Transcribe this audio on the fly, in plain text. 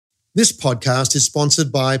This podcast is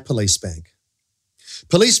sponsored by Police Bank.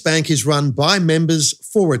 Police Bank is run by members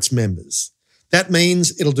for its members. That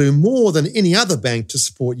means it'll do more than any other bank to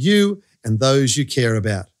support you and those you care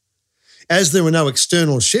about. As there are no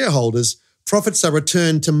external shareholders, profits are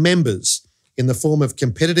returned to members in the form of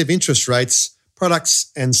competitive interest rates, products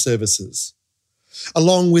and services,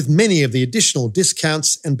 along with many of the additional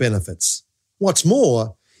discounts and benefits. What's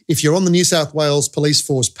more, if you're on the New South Wales Police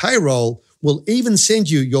Force payroll, we'll even send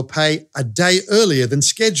you your pay a day earlier than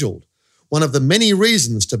scheduled, one of the many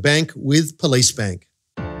reasons to bank with Police Bank.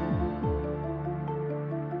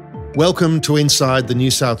 Welcome to Inside the New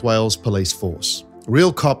South Wales Police Force.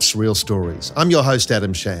 Real cops, real stories. I'm your host,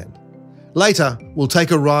 Adam Shand. Later, we'll take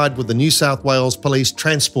a ride with the New South Wales Police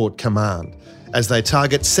Transport Command as they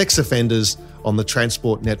target sex offenders on the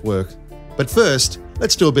transport network. But first,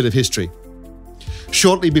 let's do a bit of history.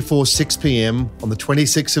 Shortly before 6 p.m. on the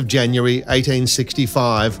 26th of January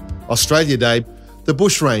 1865, Australia Day, the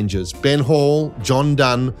Bushrangers, Ben Hall, John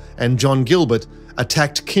Dunn and John Gilbert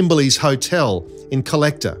attacked Kimberley's Hotel in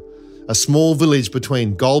Collector, a small village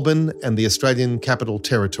between Goulburn and the Australian Capital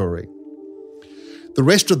Territory. The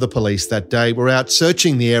rest of the police that day were out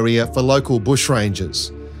searching the area for local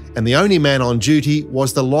bushrangers, and the only man on duty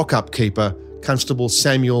was the lock-up keeper, Constable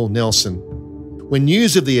Samuel Nelson. When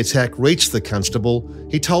news of the attack reached the constable,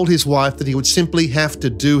 he told his wife that he would simply have to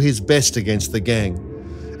do his best against the gang,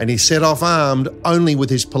 and he set off armed only with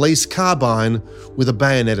his police carbine with a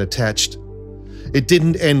bayonet attached. It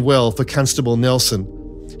didn't end well for Constable Nelson.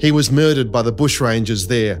 He was murdered by the bushrangers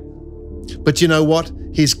there. But you know what?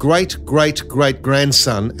 His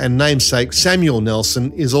great-great-great-grandson and namesake Samuel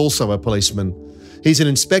Nelson is also a policeman. He's an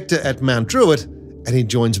inspector at Mount Druitt, and he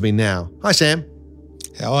joins me now. Hi, Sam.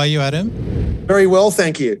 How are you, Adam? Very well,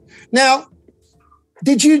 thank you. Now,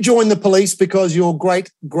 did you join the police because your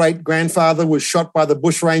great-great-grandfather was shot by the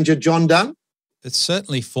bushranger John Dunn? It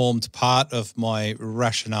certainly formed part of my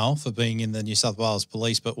rationale for being in the New South Wales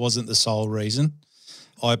Police, but wasn't the sole reason.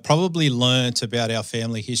 I probably learnt about our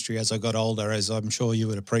family history as I got older, as I'm sure you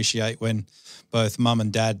would appreciate, when both Mum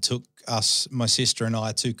and Dad took us, my sister and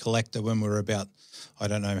I, to Collector when we were about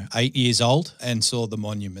 8 years old and saw the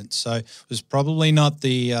monument. So it was probably not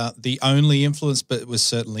the only influence, but it was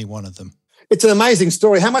certainly one of them. It's an amazing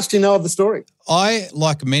story. How much do you know of the story? I,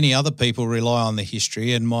 like many other people, rely on the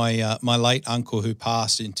history, and my late uncle, who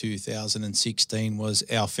passed in 2016, was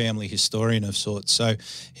our family historian of sorts. So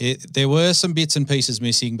there were some bits and pieces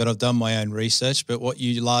missing, but I've done my own research. But what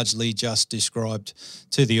you largely just described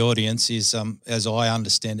to the audience is, as I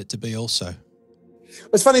understand it to be also.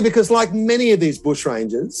 It's funny because, like many of these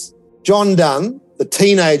bushrangers, John Dunn, the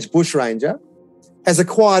teenage bushranger, has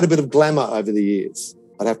acquired a bit of glamour over the years,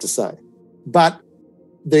 I'd have to say. But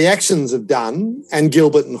the actions of Dunn and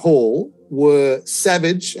Gilbert and Hall were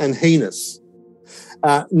savage and heinous.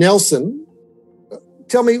 Nelson,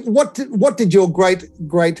 tell me, what did your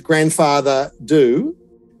great-great-grandfather do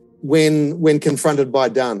when confronted by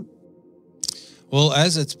Dunn? Well,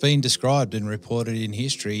 as it's been described and reported in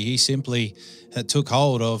history, he simply took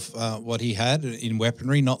hold of what he had in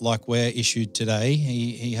weaponry, not like we're issued today.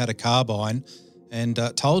 He had a carbine and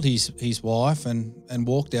told his wife and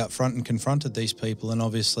walked out front and confronted these people. And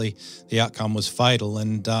obviously the outcome was fatal.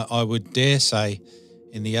 And I would dare say,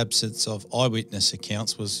 in the absence of eyewitness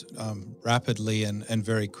accounts, was rapidly and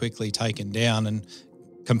very quickly taken down and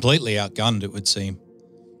completely outgunned, it would seem.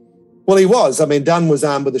 Well, he was. I mean, Dunn was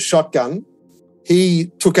armed with a shotgun.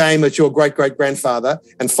 He took aim at your great-great-grandfather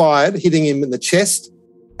and fired, hitting him in the chest,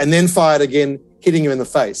 and then fired again, hitting him in the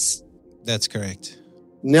face. That's correct.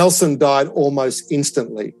 Nelson died almost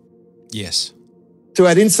instantly. Yes. To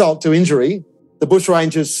add insult to injury, the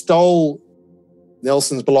bushrangers stole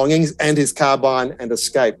Nelson's belongings and his carbine and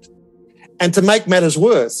escaped. And to make matters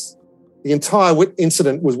worse, the entire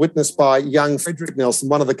incident was witnessed by young Frederick Nelson,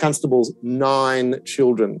 one of the constable's 9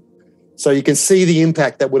 children. So you can see the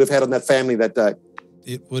impact that would have had on that family that day.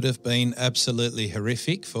 It would have been absolutely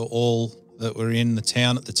horrific for all that were in the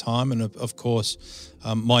town at the time, and of course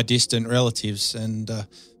my distant relatives, and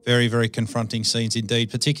very, very confronting scenes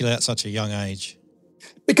indeed, particularly at such a young age.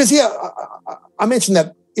 Because, I mentioned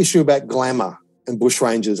that issue about glamour and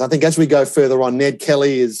bushrangers. I think as we go further on, Ned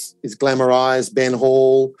Kelly is glamorised, Ben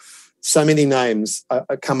Hall, so many names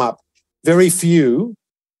come up. Very few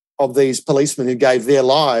of these policemen who gave their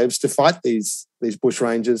lives to fight these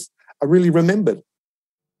bushrangers are really remembered.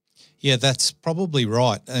 Yeah, that's probably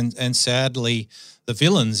right. And sadly, the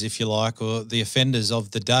villains, if you like, or the offenders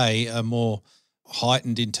of the day are more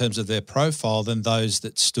heightened in terms of their profile than those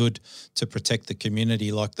that stood to protect the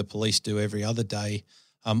community like the police do every other day.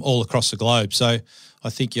 all across the globe. So I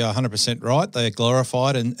think you're 100% right. They're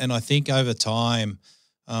glorified. And I think over time,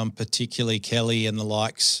 particularly Kelly and the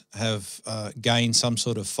likes have gained some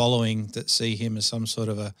sort of following that see him as some sort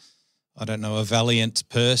of a valiant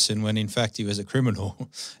person when in fact he was a criminal.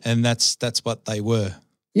 And that's what they were.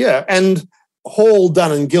 Yeah, and Hall,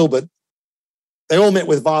 Dunn and Gilbert, they all met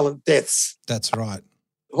with violent deaths. That's right.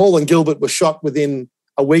 Hall and Gilbert were shot within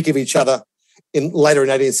a week of each other later in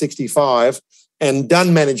 1865, and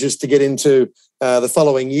Dunn manages to get into the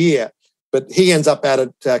following year, but he ends up out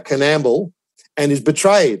at Coonamble and is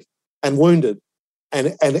betrayed and wounded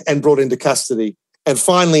and brought into custody and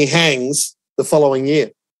finally hangs the following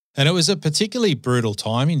year. And it was a particularly brutal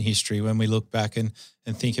time in history when we look back and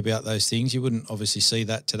think about those things. You wouldn't obviously see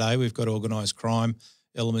that today. We've got organised crime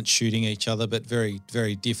elements shooting each other, but very,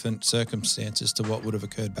 very different circumstances to what would have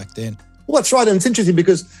occurred back then. Well, that's right. And it's interesting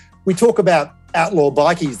because we talk about outlaw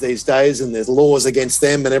bikies these days and there's laws against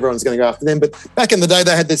them and everyone's going to go after them. But back in the day,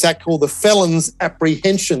 they had this act called the Felons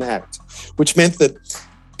Apprehension Act, which meant that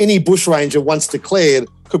any bushranger once declared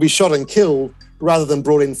could be shot and killed rather than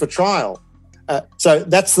brought in for trial. So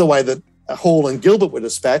that's the way that Hall and Gilbert were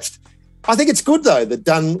dispatched. I think it's good, though, that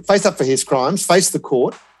Dunn faced up for his crimes, faced the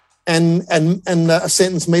court, and a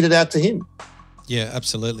sentence meted out to him. Yeah,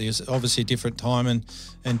 absolutely. It's obviously a different time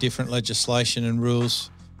and different legislation and rules,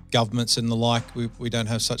 governments and the like. We don't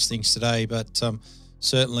have such things today, but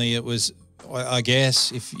certainly it was, I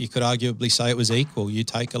guess, if you could arguably say it was equal. You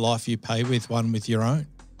take a life, you pay with one with your own.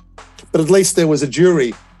 But at least there was a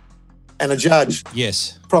jury and a judge.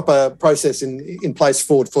 Yes. Proper process in place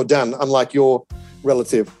for Dunn, unlike your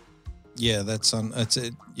relative. Yeah, that's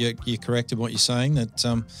you're correct in what you're saying,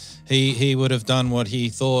 that he would have done what he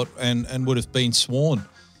thought and would have been sworn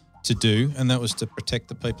to do, and that was to protect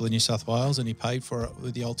the people of New South Wales, and he paid for it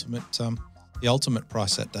with the ultimate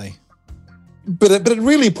price that day. But it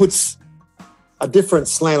really puts a different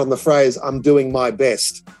slant on the phrase, I'm doing my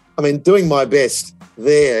best. I mean, doing my best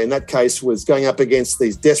there in that case was going up against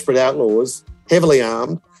these desperate outlaws, heavily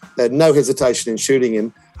armed. They had no hesitation in shooting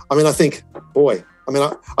him. I mean, I think, boy,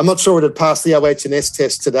 I'm not sure it'd pass the OH&S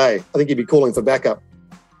test today. I think he'd be calling for backup.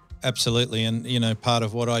 Absolutely. And, part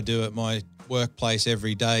of what I do at my workplace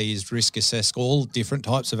every day is risk assess all different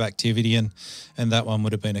types of activity. And that one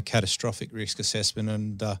would have been a catastrophic risk assessment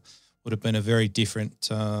and would have been a very different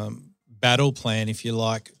battle plan, if you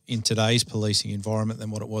like, in today's policing environment than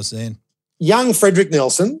what it was then. Young Frederick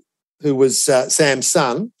Nelson, who was Sam's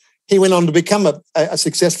son, he went on to become a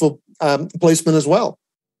successful policeman as well.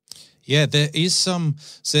 Yeah, there's some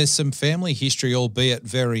family history, albeit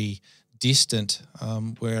very distant,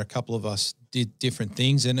 where a couple of us did different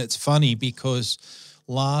things. And it's funny because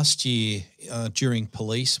last year during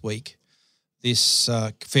Police Week, this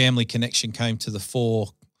family connection came to the fore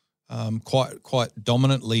quite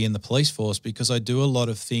dominantly in the police force, because I do a lot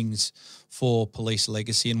of things for Police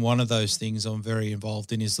Legacy, and one of those things I'm very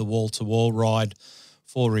involved in is the wall-to-wall ride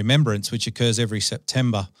for remembrance, which occurs every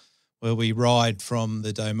September, where we ride from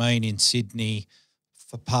the Domain in Sydney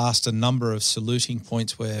past a number of saluting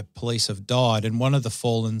points where police have died, and one of the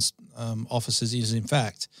fallen officers is in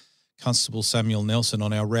fact Constable Samuel Nelson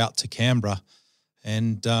on our route to Canberra.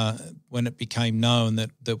 And when it became known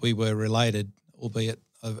that we were related, albeit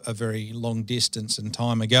a very long distance and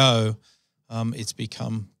time ago, it's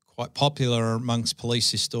become quite popular amongst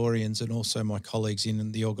police historians and also my colleagues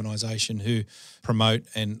in the organisation who promote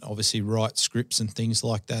and obviously write scripts and things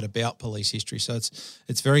like that about police history. So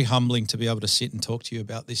it's very humbling to be able to sit and talk to you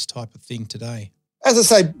about this type of thing today. As I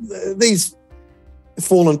say, these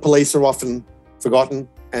fallen police are often forgotten,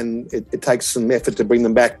 and it takes some effort to bring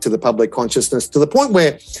them back to the public consciousness, to the point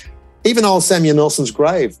where even old Samuel Nelson's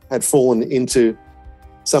grave had fallen into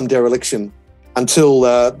some dereliction until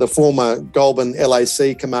the former Goulburn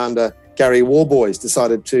LAC commander, Gary Warboys,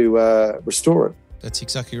 decided to restore it. That's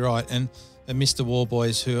exactly right. And Mr.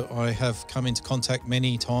 Warboys, who I have come into contact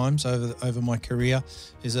many times over my career,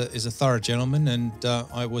 is a thorough gentleman, and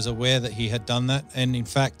I was aware that he had done that. And in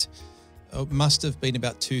fact, it must have been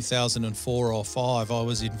about 2004 or 5, I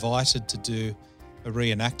was invited to do a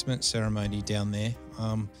reenactment ceremony down there.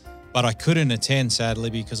 But I couldn't attend, sadly,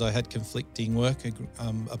 because I had conflicting work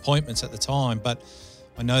appointments at the time. But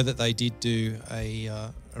I know that they did do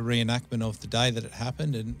a reenactment of the day that it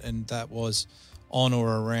happened, and that was on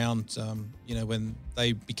or around, when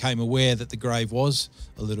they became aware that the grave was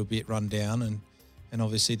a little bit run down. And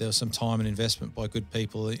obviously there was some time and investment by good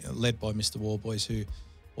people, led by Mr. Warboys, who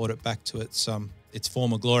brought it back to its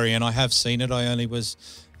former glory. And I have seen it. I only was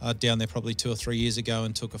down there probably 2 or 3 years ago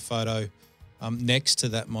and took a photo next to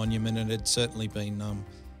that monument, and it had certainly been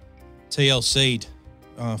TLC'd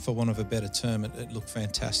for want of a better term, it looked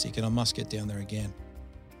fantastic, and I must get down there again.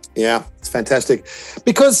 Yeah, it's fantastic.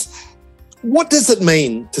 Because what does it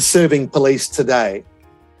mean to serving police today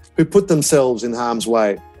who put themselves in harm's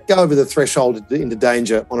way, go over the threshold into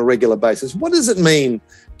danger on a regular basis? What does it mean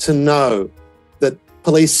to know that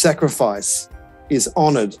police sacrifice is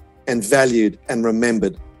honoured and valued and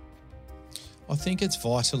remembered? I think it's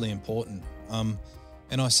vitally important.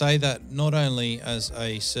 And I say that not only as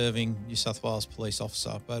a serving New South Wales police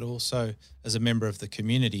officer, but also as a member of the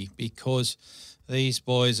community, because these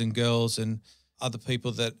boys and girls and other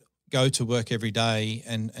people that go to work every day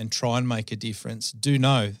and try and make a difference do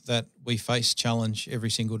know that we face challenge every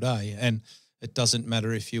single day. And it doesn't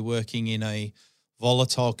matter if you're working in a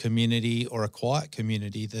volatile community or a quiet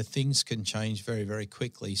community, the things can change very, very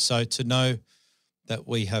quickly. So to know that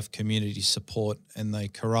we have community support and they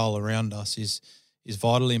corral around us is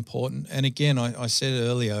vitally important. And again, I said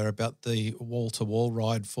earlier about the wall-to-wall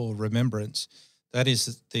ride for remembrance. That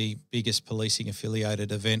is the biggest policing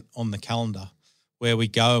affiliated event on the calendar, where we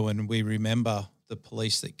go and we remember the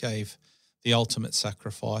police that gave the ultimate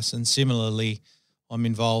sacrifice. And similarly, I'm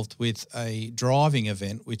involved with a driving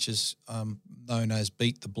event, which is known as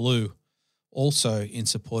Beat the Blue, also in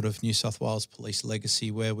support of New South Wales Police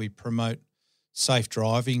Legacy, where we promote safe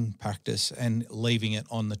driving practice and leaving it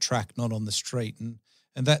on the track, not on the street. And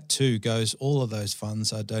that too goes, all of those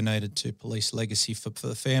funds are donated to Police Legacy for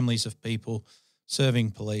the families of people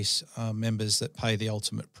serving police members that pay the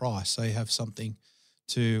ultimate price. They have something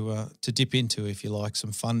to dip into, if you like,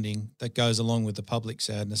 some funding that goes along with the public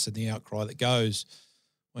sadness and the outcry that goes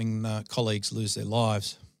when colleagues lose their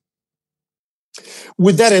lives.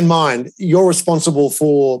 With that in mind, you're responsible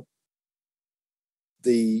for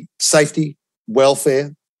the safety,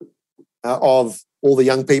 welfare of all the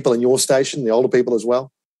young people in your station, the older people as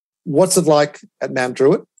well. What's it like at Mount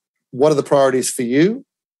Druitt? What are the priorities for you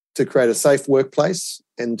to create a safe workplace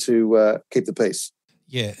and to keep the peace?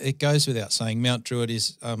 Yeah, it goes without saying. Mount Druitt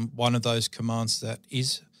is one of those commands that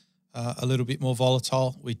is a little bit more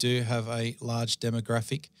volatile. We do have a large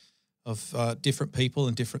demographic of different people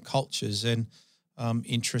and different cultures. And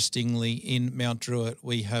interestingly, in Mount Druitt,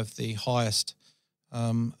 we have the highest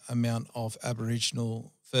amount of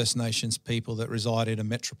Aboriginal First Nations people that reside in a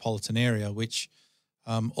metropolitan area, which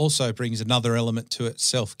also brings another element to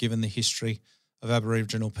itself, given the history of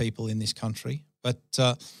Aboriginal people in this country. But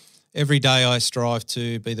every day I strive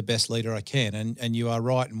to be the best leader I can. And you are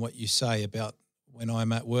right in what you say about when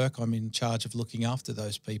I'm at work, I'm in charge of looking after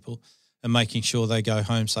those people and making sure they go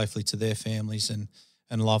home safely to their families and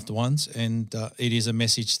loved ones. And it is a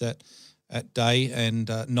message that at day and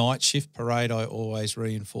night shift parade, I always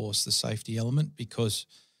reinforce the safety element, because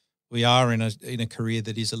we are in a career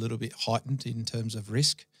that is a little bit heightened in terms of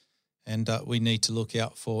risk. And we need to look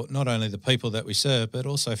out for not only the people that we serve, but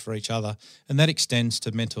also for each other. And that extends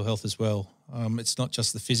to mental health as well. It's not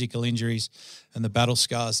just the physical injuries and the battle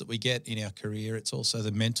scars that we get in our career. It's also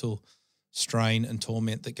the mental strain and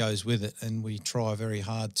torment that goes with it. And we try very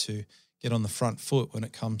hard to get on the front foot when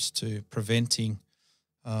it comes to preventing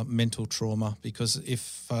mental trauma, because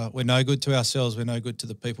if we're no good to ourselves, we're no good to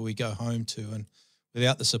the people we go home to. And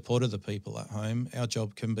without the support of the people at home, our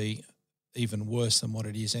job can be even worse than what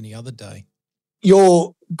it is any other day.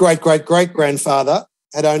 Your great-great-great-grandfather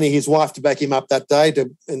had only his wife to back him up that day,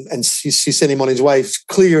 and she sent him on his way,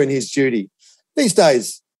 clear in his duty. These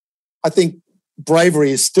days, I think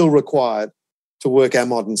bravery is still required to work our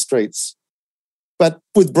modern streets. But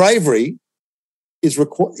with bravery is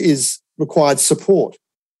required support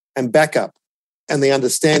and backup, and the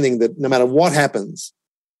understanding that no matter what happens,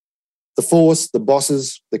 the force, the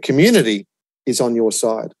bosses, the community is on your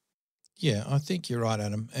side. Yeah, I think you're right,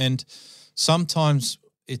 Adam. And sometimes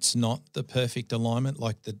it's not the perfect alignment,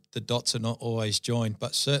 like the dots are not always joined,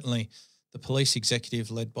 but certainly the police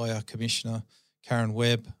executive led by our Commissioner, Karen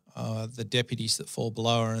Webb, the deputies that fall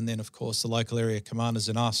below her, and then, of course, the local area commanders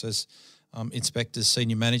and us as inspectors,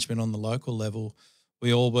 senior management on the local level,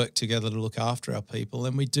 we all work together to look after our people.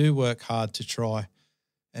 And we do work hard to try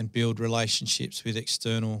and build relationships with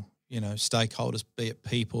external, stakeholders, be it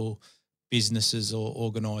people, businesses or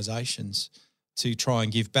organisations, to try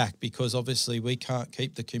and give back, because obviously we can't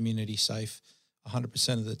keep the community safe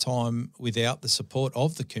 100% of the time without the support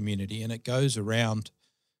of the community. And it goes around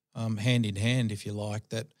hand in hand, if you like,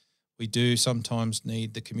 that we do sometimes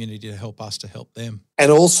need the community to help us to help them. And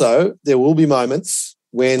also there will be moments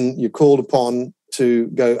when you're called upon to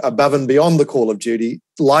go above and beyond the call of duty,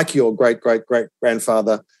 like your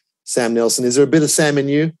great-great-great-grandfather, Sam Nelson. Is there a bit of Sam in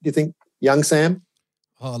you, do you think, young Sam?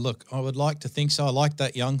 Oh, look, I would like to think so. I like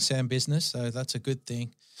that young Sam business, so that's a good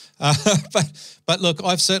thing. But look,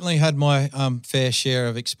 I've certainly had my fair share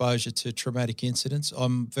of exposure to traumatic incidents.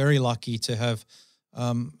 I'm very lucky to have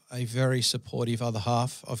a very supportive other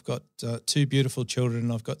half. I've got 2 beautiful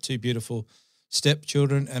children. I've got 2 beautiful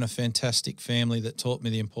stepchildren and a fantastic family that taught me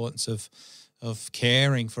the importance of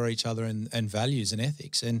caring for each other and values and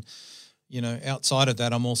ethics. And, outside of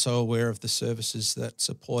that, I'm also aware of the services that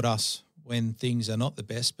support us when things are not the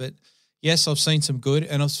best. But yes, I've seen some good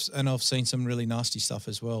and I've seen some really nasty stuff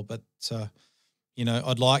as well. But,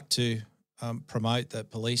 I'd like to promote that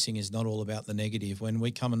policing is not all about the negative. When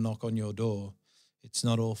we come and knock on your door, it's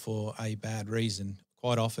not all for a bad reason.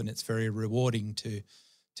 Quite often it's very rewarding to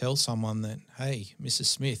tell someone that, hey, Mrs.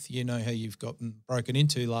 Smith, you know how you've gotten broken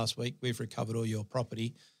into last week. We've recovered all your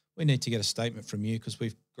property. We need to get a statement from you because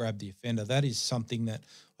we've grabbed the offender. That is something that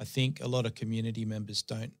I think a lot of community members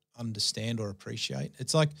don't understand or appreciate.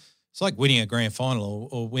 It's like winning a grand final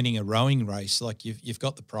or winning a rowing race. Like you've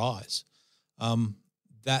got the prize.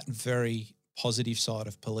 That very positive side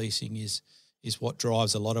of policing is what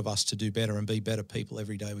drives a lot of us to do better and be better people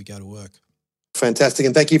every day we go to work. Fantastic.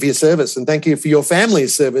 And thank you for your service and thank you for your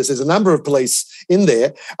family's service. There's a number of police in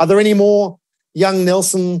there. Are there any more young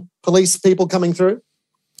Nelson police people coming through?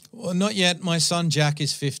 Well, not yet. My son Jack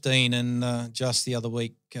is 15 and just the other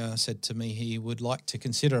week said to me he would like to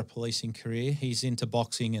consider a policing career. He's into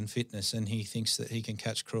boxing and fitness and he thinks that he can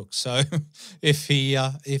catch crooks. So if he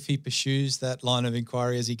pursues that line of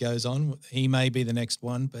inquiry as he goes on, he may be the next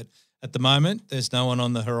one. But at the moment, there's no one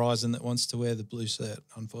on the horizon that wants to wear the blue shirt,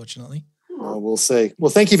 unfortunately. Oh, we'll see. Well,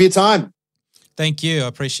 thank you for your time. Thank you. I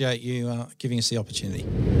appreciate you giving us the opportunity.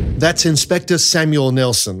 That's Inspector Samuel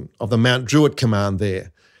Nelson of the Mount Druitt Command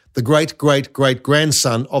there, the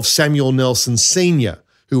great-great-great-grandson of Samuel Nelson Sr.,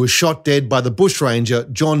 who was shot dead by the bushranger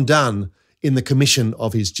John Dunn in the commission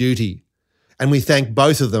of his duty. And we thank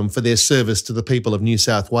both of them for their service to the people of New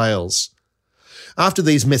South Wales. After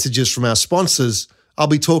these messages from our sponsors, I'll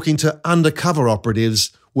be talking to undercover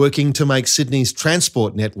operatives working to make Sydney's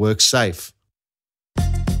transport network safe.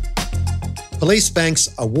 Police Bank's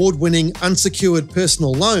award-winning unsecured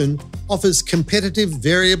personal loan offers competitive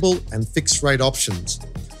variable and fixed rate options,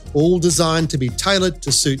 all designed to be tailored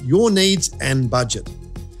to suit your needs and budget.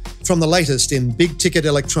 From the latest in big-ticket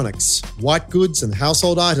electronics, white goods and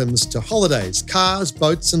household items to holidays, cars,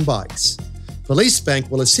 boats and bikes, Police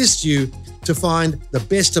Bank will assist you to find the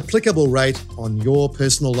best applicable rate on your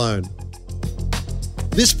personal loan.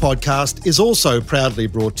 This podcast is also proudly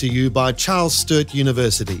brought to you by Charles Sturt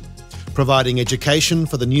University, providing education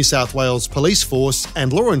for the New South Wales Police Force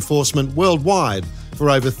and law enforcement worldwide for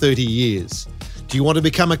over 30 years. Do you want to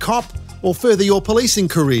become a cop or further your policing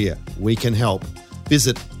career? We can help.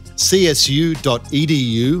 Visit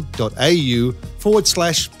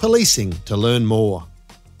csu.edu.au/policing to learn more.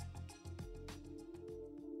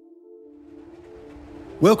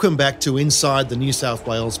 Welcome back to Inside the New South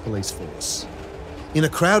Wales Police Force. In a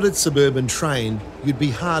crowded suburban train, you'd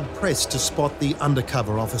be hard-pressed to spot the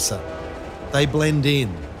undercover officer. They blend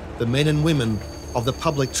in, the men and women of the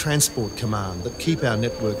Public Transport Command that keep our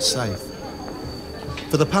network safe.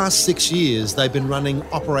 For the past 6 years, they've been running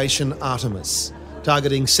Operation Artemis,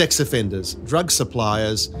 targeting sex offenders, drug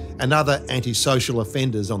suppliers and other antisocial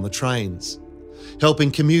offenders on the trains,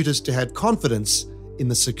 helping commuters to have confidence in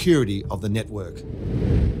the security of the network.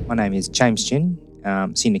 My name is James Chin,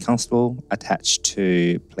 Senior Constable attached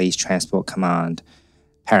to Police Transport Command,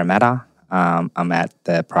 Parramatta. I'm at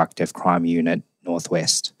the Proactive Crime Unit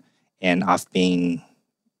Northwest, and I've been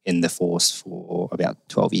in the force for about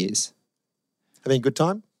 12 years. Having a good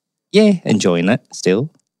time? Yeah, enjoying it still.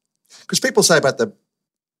 Because people say about the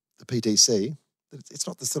PTC that it's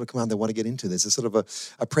not the sort of command they want to get into. There's a sort of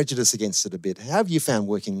a prejudice against it a bit. How have you found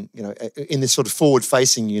working, in this sort of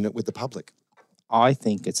forward-facing unit with the public? I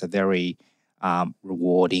think it's a very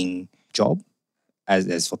rewarding job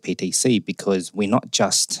as for PTC, because we're not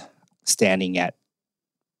just standing at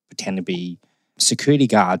pretend to be security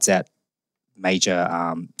guards at major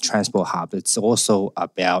transport hubs. It's also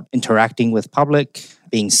about interacting with public,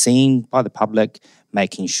 being seen by the public,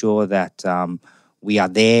 making sure that we are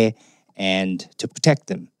there and to protect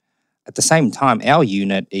them. At the same time, our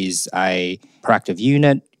unit is a proactive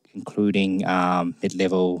unit, including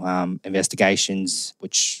mid-level investigations,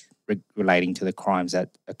 which relating to the crimes that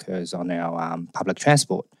occurs on our public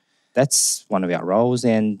transport. That's one of our roles,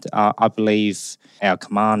 and I believe our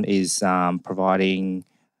command is providing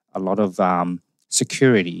a lot of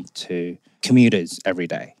security to commuters every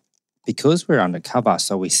day. Because we're undercover,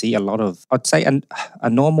 so we see a lot of, I'd say, a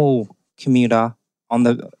normal commuter on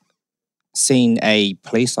the seeing a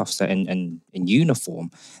police officer in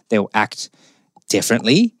uniform, they'll act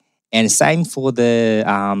differently. And same for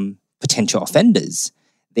the potential offenders.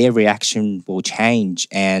 Their reaction will change,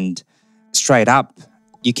 and straight up,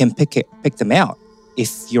 you can pick them out.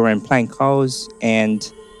 If you're in plain clothes, and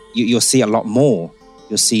you'll see a lot more.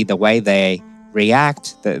 You'll see the way they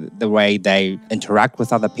react, the way they interact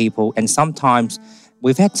with other people. And sometimes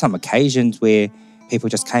we've had some occasions where people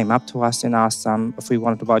just came up to us and asked if we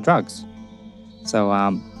wanted to buy drugs.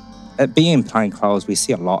 So being in plain clothes, we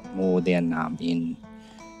see a lot more than in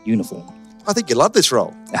uniform. I think you love this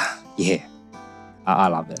role. Yeah, I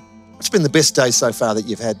love it. What's been the best day so far that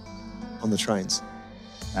you've had on the trains?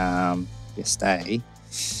 Best day.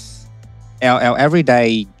 Our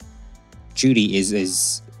everyday duty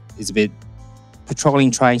is a bit patrolling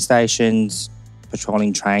train stations,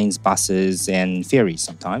 patrolling trains, buses, and ferries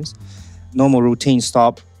sometimes. Normal routine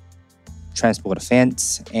stop, transport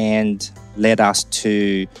offence, and led us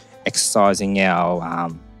to exercising our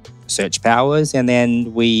search powers. And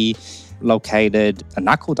then we located a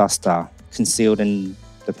knuckle duster concealed in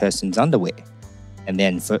the person's underwear. And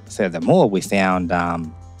then furthermore, we found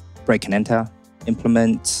break and enter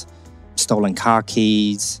implements, stolen car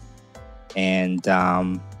keys, and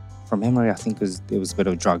from memory, I think there was a bit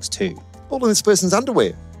of drugs too. All in this person's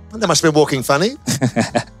underwear. That must have been walking funny.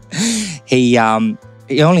 He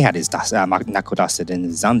only had his knuckle dusted in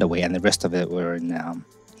his underwear, and the rest of it were in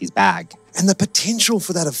his bag. And the potential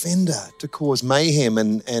for that offender to cause mayhem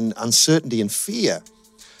and uncertainty and fear.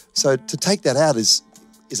 So to take that out is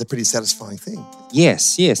a pretty satisfying thing.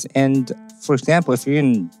 Yes. And for example, if you're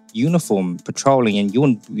in uniform patrolling, and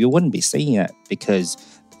you wouldn't be seeing it because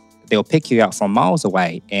they'll pick you out from miles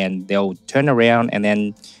away and they'll turn around and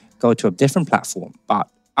then go to a different platform. But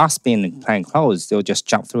us being in plain clothes, they'll just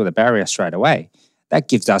jump through the barrier straight away. That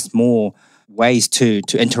gives us more ways to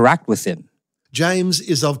interact with them. James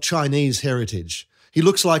is of Chinese heritage. He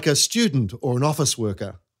looks like a student or an office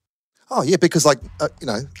worker. Oh, yeah, because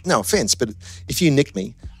no offence, but if you nick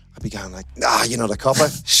me, I'd be going like, you're not a copper,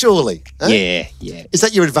 surely. Huh? Yeah. Is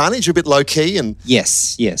that your advantage? You're a bit low-key? And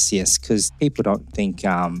Yes, because people don't think,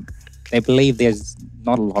 they believe there's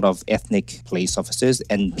not a lot of ethnic police officers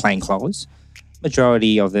in plain clothes.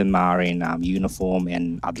 Majority of them are in uniform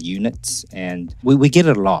and other units. And we get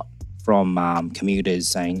it a lot from commuters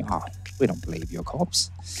saying, we don't believe you're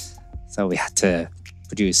cops. So we had to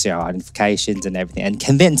produce our identifications and everything and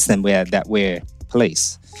convince them that we're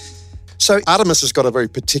police. So Artemis has got a very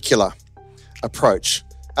particular approach.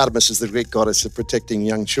 Artemis is the Greek goddess of protecting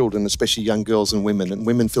young children, especially young girls and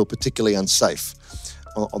women feel particularly unsafe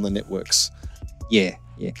on the networks. Yeah,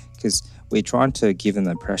 because we're trying to give them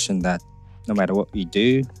the impression that no matter what we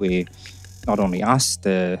do, we're not only us,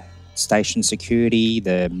 the station security,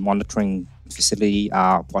 the monitoring facility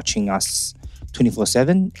are watching us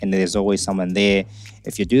 24/7, and there's always someone there.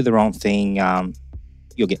 If you do the wrong thing,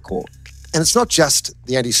 you'll get caught. And it's not just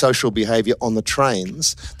the antisocial behaviour on the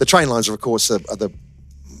trains. The train lines, of course, are the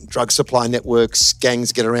drug supply networks,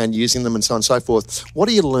 gangs get around using them and so on and so forth. What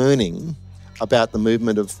are you learning about the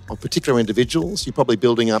movement of particular individuals? You're probably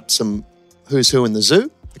building up some who's who in the zoo,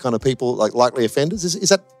 the kind of people like likely offenders. Is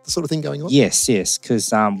that the sort of thing going on? Yes,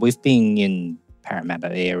 because we've been in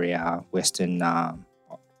Parramatta area, Western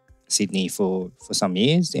Sydney for some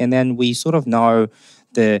years, and then we sort of know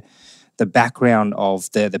the background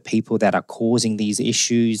of the people that are causing these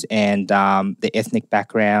issues, and the ethnic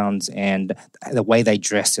backgrounds and the way they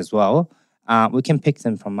dress as well. We can pick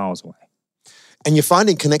them from miles away. And you're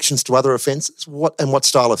finding connections to other offences? What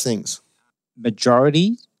style of things?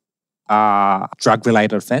 Majority are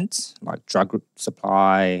drug-related offence, like drug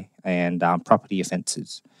supply and property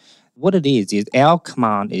offences. What it is our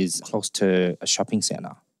command is close to a shopping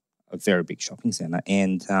centre, a very big shopping centre,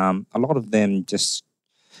 and a lot of them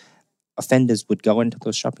offenders would go into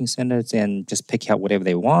those shopping centres and just pick out whatever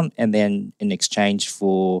they want, and then in exchange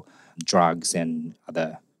for drugs and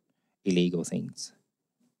other illegal things.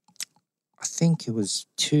 I think it was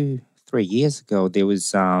 2-3 years ago, there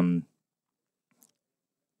was a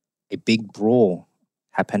big brawl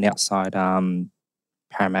happened outside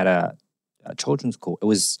Parramatta Children's Court. It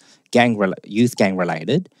was youth gang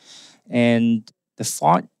related, and the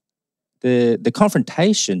fight, the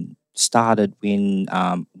confrontation started when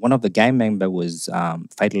one of the gang members was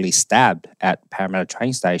fatally stabbed at Parramatta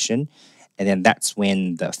train station, and then that's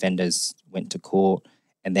when the offenders went to court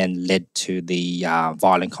and then led to the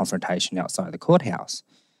violent confrontation outside the courthouse.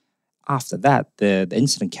 After that, the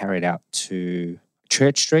incident carried out to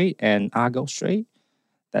Church Street and Argyle Street.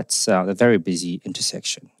 That's a very busy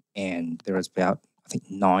intersection, and there was about, I think,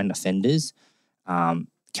 9 offenders.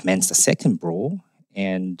 Commenced a second brawl,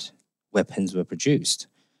 and weapons were produced.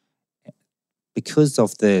 Because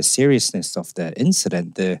of the seriousness of the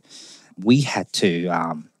incident, we had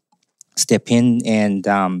to step in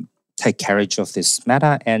and take carriage of this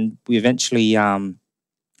matter, and we eventually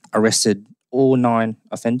arrested all 9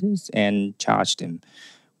 offenders and charged them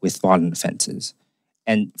with violent offences.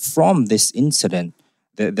 And from this incident,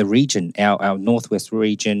 the region, our northwest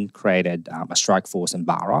region, created a strike force in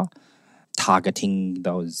Barra, targeting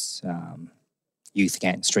those youth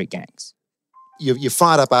gangs, street gangs. You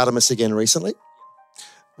fired up Artemis again recently.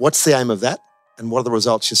 What's the aim of that, and what are the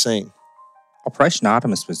results you're seeing? Operation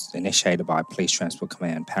Artemis was initiated by Police Transport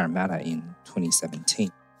Command Parramatta in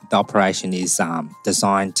 2017. The operation is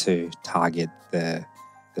designed to target the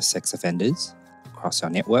sex offenders across our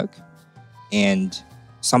network, and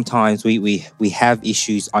sometimes we have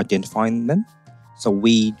issues identifying them. So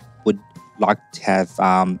we would like to have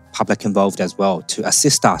public involved as well to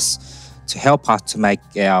assist us, to help us to make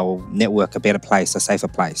our network a better place, a safer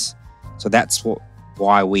place. So that's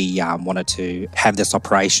why we wanted to have this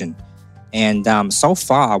operation. And so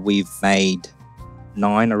far, we've made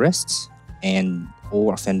 9 arrests, and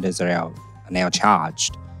all offenders are now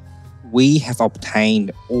charged. We have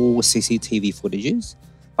obtained all CCTV footages,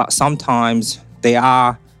 but sometimes there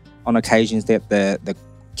are on occasions that the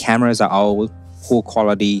cameras are old, poor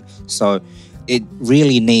quality, so it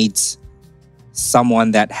really needs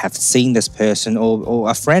someone that have seen this person or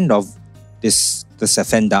a friend of this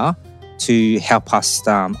offender to help us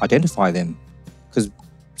identify them. Because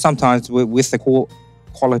sometimes with the poor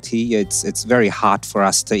quality, it's very hard for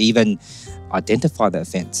us to even identify the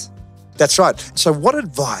offence. That's right. So what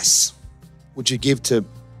advice would you give to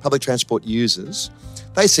public transport users?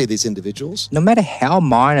 They see these individuals. No matter how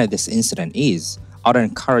minor this incident is, I'd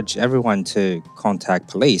encourage everyone to contact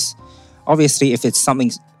police. Obviously, if it's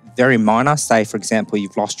something very minor, say, for example,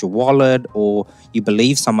 you've lost your wallet or you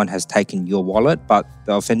believe someone has taken your wallet, but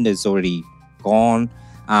the offender's already gone,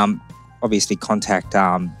 obviously contact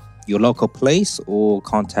your local police or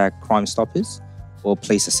contact Crime Stoppers or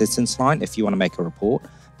Police Assistance Line if you want to make a report.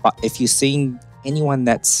 But if you're seeing anyone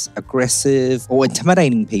that's aggressive or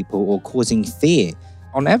intimidating people or causing fear,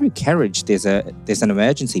 on every carriage there's an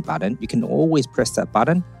emergency button. You can always press that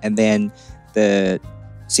button, and then the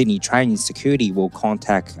Sydney Train Security will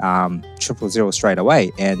contact 000 straight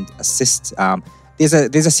away and assist. There's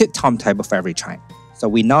a set timetable for every train, so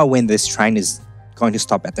we know when this train is going to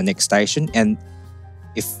stop at the next station, and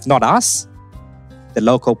if not us, the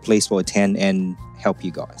local police will attend and help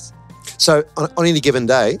you guys. So on any given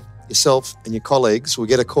day, yourself and your colleagues will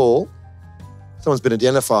get a call. Someone's been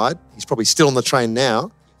identified. He's probably still on the train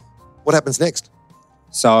now. What happens next?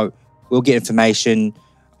 So we'll get information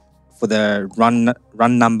for the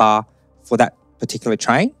run number for that particular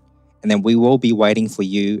train, and then we will be waiting for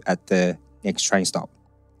you at the next train stop.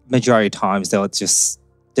 Majority of times they'll just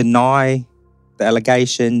deny the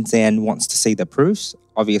allegations and wants to see the proofs.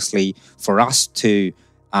 Obviously, for us to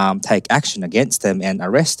take action against them and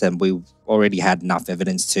arrest them, we've already had enough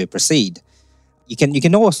evidence to proceed. You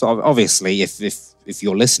can also, obviously, if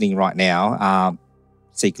you're listening right now,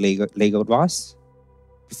 seek legal advice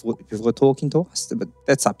before talking to us. But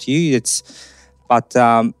that's up to you. But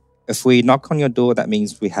if we knock on your door, that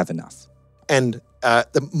means we have enough. And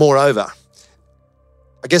moreover,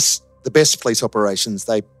 I guess the best police operations,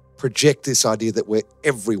 they project this idea that we're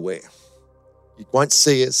everywhere. You won't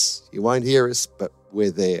see us, you won't hear us, but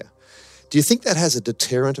we're there. Do you think that has a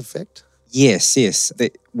deterrent effect? Yes.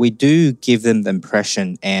 We do give them the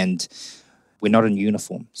impression, and we're not in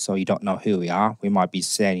uniform, so you don't know who we are. We might be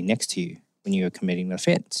standing next to you when you're committing an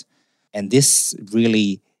offence. And this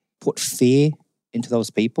really put fear into those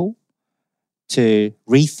people to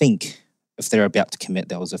rethink if they're about to commit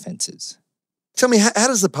those offences. Tell me, how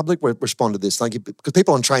does the public respond to this? Like, because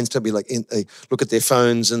people on trains tell me, like, they look at their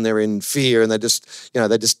phones and they're in fear, and they just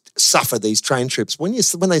suffer these train trips. When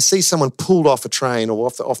they see someone pulled off a train or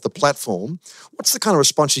off the platform, what's the kind of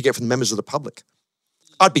response you get from the members of the public?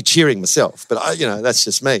 I'd be cheering myself, but that's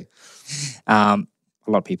just me. A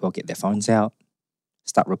lot of people get their phones out,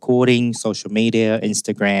 start recording, social media,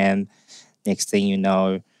 Instagram. Next thing you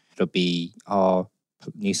know, it'll be,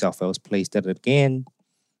 New South Wales Police did it again.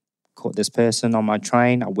 Caught this person on my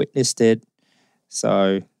train. I witnessed it.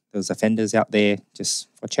 So there's offenders out there. Just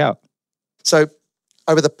watch out. So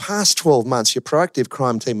over the past 12 months, your proactive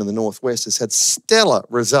crime team in the Northwest has had stellar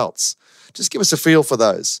results. Just give us a feel for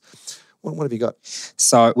those. What have you got?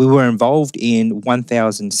 So we were involved in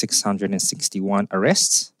 1,661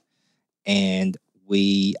 arrests, and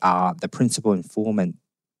we are the principal informant.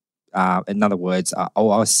 In other words,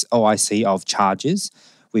 OIC of charges.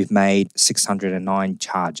 We've made 609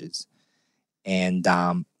 charges. And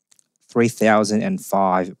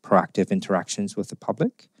 3,005 proactive interactions with the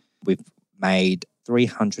public. We've made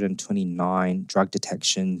 329 drug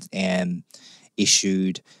detections and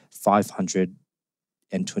issued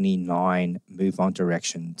 529 move-on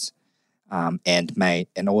directions,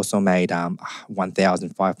 and also made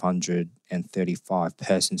 1,535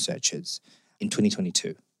 person searches in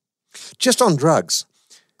 2022. Just on drugs,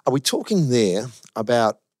 are we talking there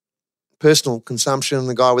about personal consumption,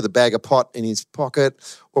 the guy with a bag of pot in his pocket,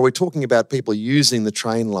 or are we talking about people using the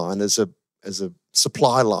train line as a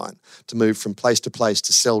supply line to move from place to place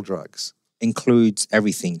to sell drugs? Includes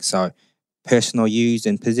everything. So personal use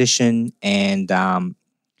and position, and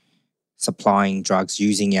supplying drugs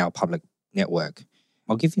using our public network.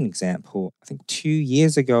 I'll give you an example. I think 2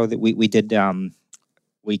 years ago that we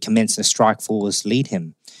commenced a strike force lead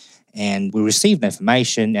him, and we received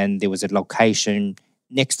information, and there was a location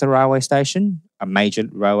next to the railway station, a major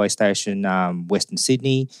railway station, Western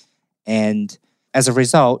Sydney. And as a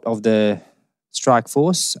result of the strike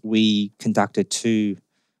force, we conducted 2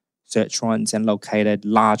 search runs and located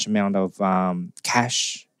large amount of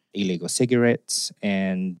cash, illegal cigarettes,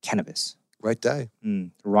 and cannabis. Great day.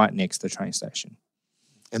 Right next to the train station.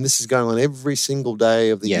 And this is going on every single day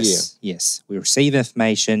of the year? Yes. We receive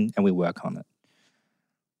information and we work on it.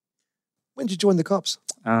 When did you join the cops?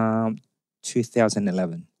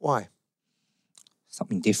 2011. Why?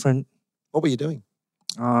 Something different. What were you doing?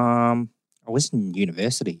 I was in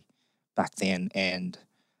university back then, and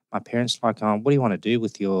my parents were like, what do you want to do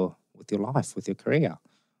with your life, with your career?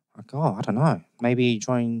 Like, I don't know. Maybe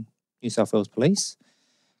join New South Wales Police.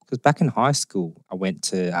 Because back in high school, I went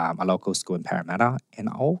to a local school in Parramatta, and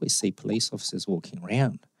I always see police officers walking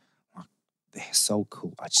around. Like, they're so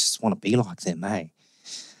cool. I just want to be like them, eh?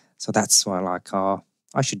 So that's why,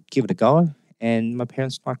 I should give it a go. And my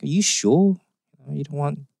parents were like, are you sure? You don't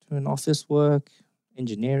want to do an office work,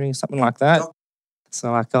 engineering, something like that?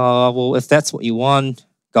 So well, if that's what you want,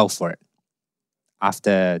 go for it.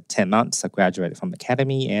 After 10 months, I graduated from the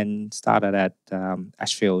academy and started at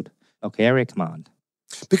Ashfield Local Area Command.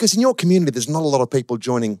 Because in your community, there's not a lot of people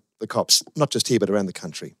joining the cops, not just here, but around the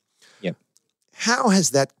country. Yep. How has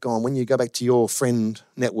that gone when you go back to your friend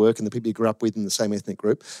network and the people you grew up with in the same ethnic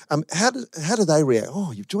group? How do they react?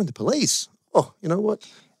 Oh, you've joined the police. Oh, you know what?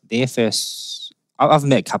 I've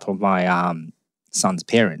met a couple of my son's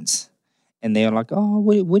parents, and they're like, oh,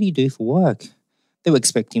 what do you do for work? They were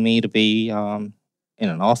expecting me to be in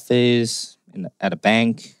an office, at a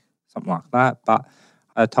bank, something like that. But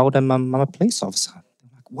I told them I'm a police officer.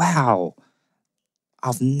 They're like, wow,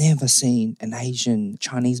 I've never seen an Asian,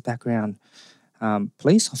 Chinese background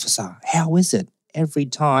police officer. How is it? Every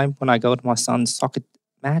time when I go to my son's soccer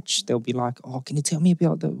match, they'll be like, oh, can you tell me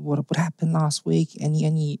about what happened last week?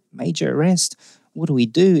 Any major arrest? What do we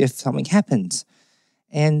do if something happens?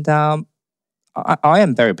 And I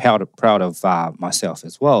am very proud of myself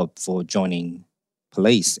as well for joining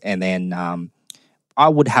police. And then I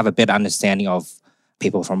would have a better understanding of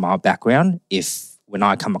people from my background if when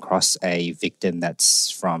I come across a victim that's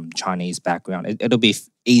from Chinese background, it'll be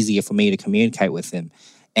easier for me to communicate with them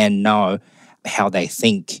and know how they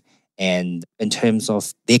think and in terms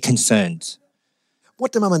of their concerns.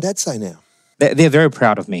 What do mum and dad say now? They're very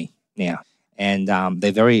proud of me now, and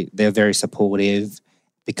they're very supportive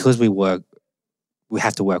because we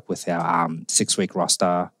have to work with our 6-week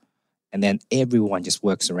roster, and then everyone just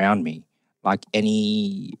works around me. Like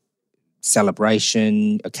any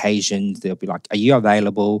celebration, occasions, they'll be like, are you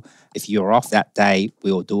available? If you're off that day,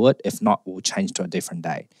 we'll do it. If not, we'll change to a different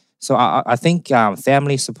day. So I think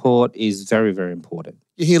family support is very, very important.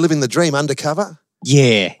 You're here living the dream undercover?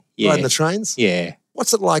 Yeah. Riding the trains? Yeah.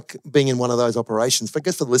 What's it like being in one of those operations? I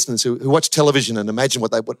guess for the listeners who watch television and imagine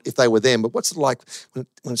what if they were them, but what's it like when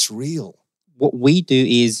it's real? What we do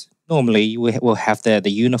is normally we'll have the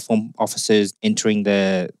uniform officers entering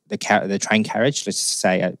the train carriage, let's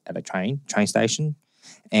say at a train station.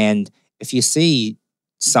 And if you see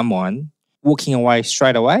someone walking away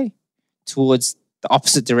straight away towards the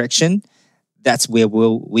opposite direction, that's where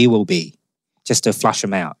we will be, just to flush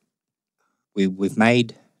them out. We've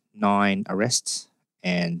made 9 arrests,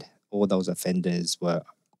 and all those offenders were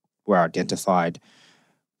identified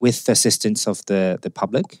with the assistance of the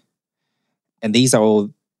public. And these are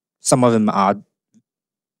all, some of them are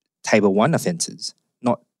Table 1 offences,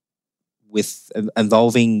 not with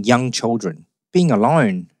involving young children. Being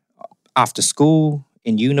alone after school,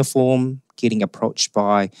 in uniform, getting approached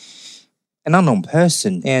by an unknown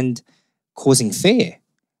person and causing fear.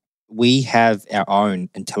 We have our own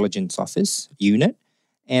intelligence office unit,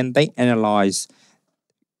 and they analyse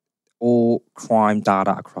all crime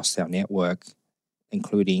data across our network,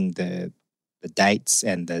 including the dates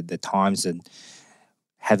and the times and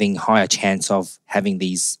having higher chance of having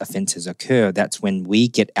these offences occur, that's when we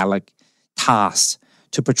get tasked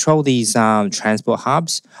to patrol these transport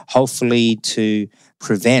hubs, hopefully to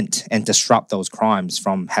prevent and disrupt those crimes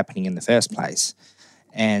from happening in the first place.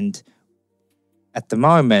 And at the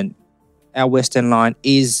moment, our Western Line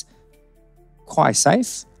is quite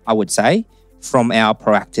safe, I would say, from our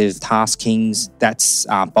proactive taskings. That's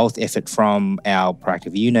both effort from our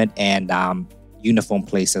proactive unit and uniformed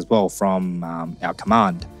police as well from our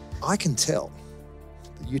command. I can tell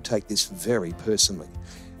that you take this very personally.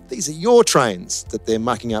 These are your trains that they're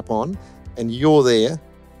mucking up on, and you're there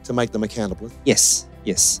to make them accountable. Yes.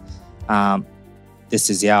 This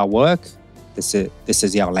is our work. This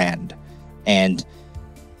is our land. And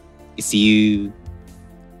if you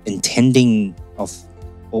intending of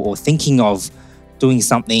or thinking of doing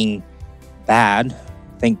something bad,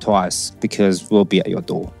 think twice, because we'll be at your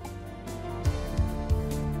door.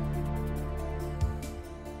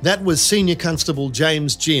 That was Senior Constable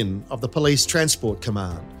James Ginn of the Police Transport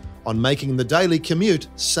Command on making the daily commute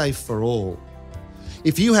safe for all.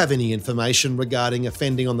 If you have any information regarding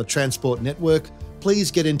offending on the transport network, please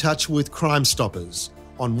get in touch with Crime Stoppers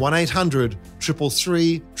on 1800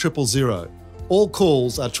 333 000. All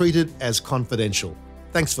calls are treated as confidential.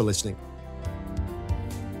 Thanks for listening.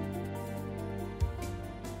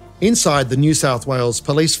 Inside the New South Wales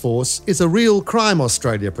Police Force is a Real Crime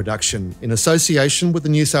Australia production in association with the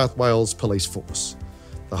New South Wales Police Force.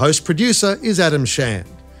 The host producer is Adam Shand.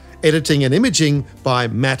 Editing and imaging by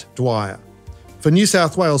Matt Dwyer. For New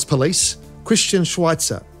South Wales Police, Christian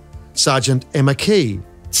Schweitzer, Sergeant Emma Key,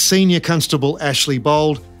 Senior Constable Ashley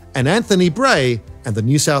Bold, and Anthony Bray and the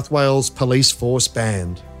New South Wales Police Force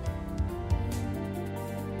Band.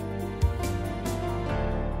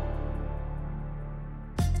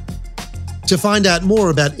 To find out more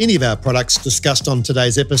about any of our products discussed on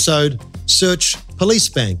today's episode, search Police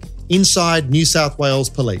Bank Inside New South Wales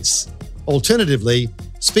Police. Alternatively,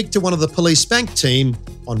 speak to one of the Police Bank team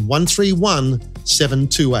on 131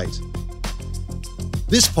 728.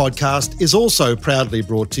 This podcast is also proudly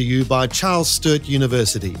brought to you by Charles Sturt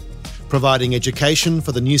University, providing education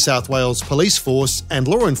for the New South Wales Police Force and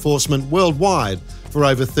law enforcement worldwide for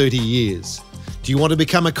over 30 years. Do you want to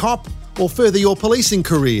become a cop or further your policing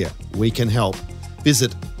career? We can help.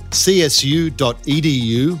 Visit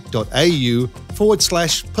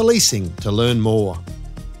csu.edu.au/policing to learn more.